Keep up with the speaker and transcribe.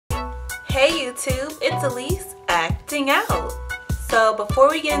Hey YouTube, it's Elise acting out. So before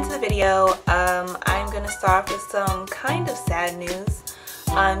we get into the video, I'm gonna start off with some kind of sad news.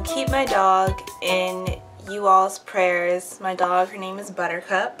 Keep my dog in you all's prayers. My dog, her name is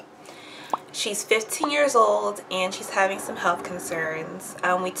Buttercup. She's 15 years old and she's having some health concerns.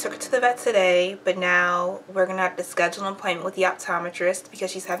 We took her to the vet today, but now we're gonna have to schedule an appointment with the optometrist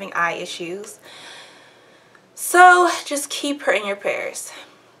because she's having eye issues. So just keep her in your prayers.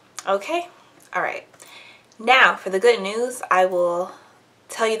 Okay? Alright. Now for the good news, I will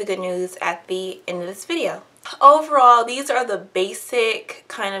tell you the good news at the end of this video. Overall, these are the basic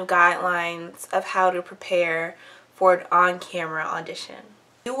kind of guidelines of how to prepare for an on-camera audition.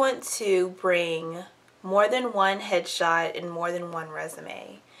 You want to bring more than one headshot and more than one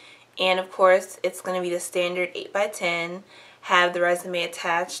resume. And of course, it's going to be the standard 8x10. Have the resume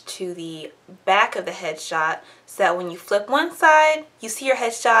attached to the back of the headshot so that when you flip one side, you see your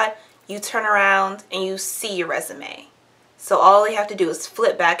headshot, you turn around and you see your resume. So all you have to do is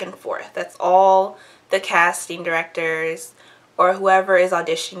flip back and forth. That's all the casting directors or whoever is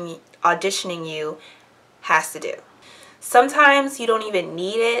auditioning you has to do. Sometimes you don't even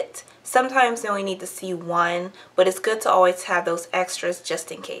need it. Sometimes you only need to see one, but it's good to always have those extras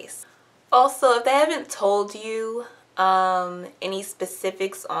just in case. Also, if they haven't told you any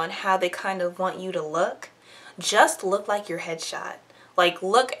specifics on how they kind of want you to look, just look like your headshot. Like,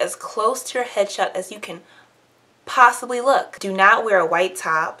 look as close to your headshot as you can possibly look. Do not wear a white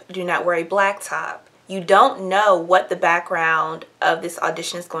top. Do not wear a black top. You don't know what the background of this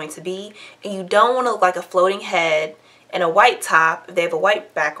audition is going to be, and you don't want to look like a floating head and a white top if they have a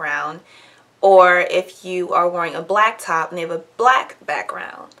white background, or if you are wearing a black top and they have a black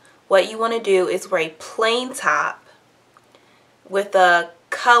background. What you want to do is wear a plain top with a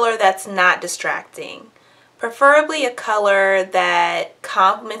color that's not distracting. Preferably a color that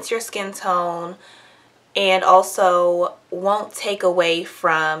complements your skin tone and also won't take away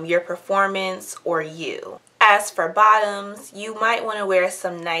from your performance or you. As for bottoms, you might want to wear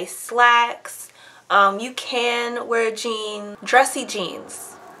some nice slacks. You can wear jeans, dressy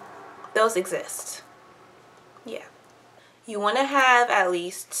jeans. Those exist. Yeah. You want to have at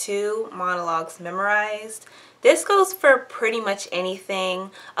least 2 monologues memorized. This goes for pretty much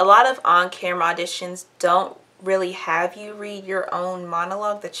anything. A lot of on-camera auditions don't really have you read your own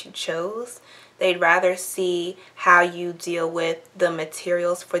monologue that you chose. They'd rather see how you deal with the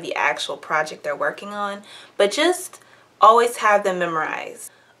materials for the actual project they're working on, but just always have them memorized.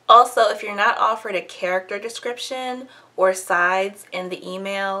 Also, if you're not offered a character description or sides in the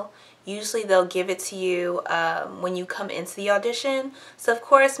email, usually they'll give it to you when you come into the audition. So of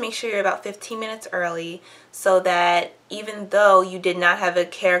course, make sure you're about 15 minutes early so that even though you did not have a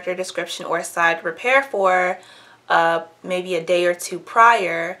character description or a side to prepare for maybe a day or 2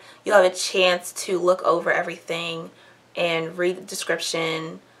 prior, you'll have a chance to look over everything and read the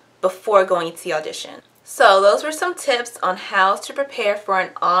description before going into the audition. So those were some tips on how to prepare for an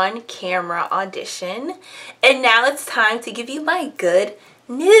on-camera audition. And now it's time to give you my good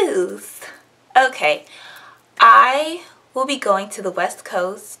news. Okay, I will be going to the West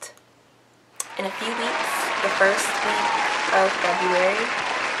Coast in a few weeks, the first week of February.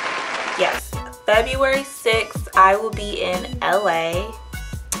 Yes, February 6th, I will be in LA,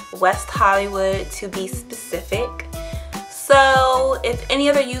 West Hollywood to be specific. So if any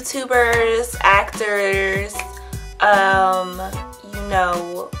other YouTubers, actors, you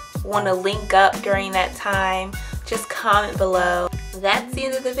know, want to link up during that time, just comment below. That's the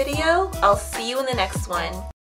end of the video. I'll see you in the next one.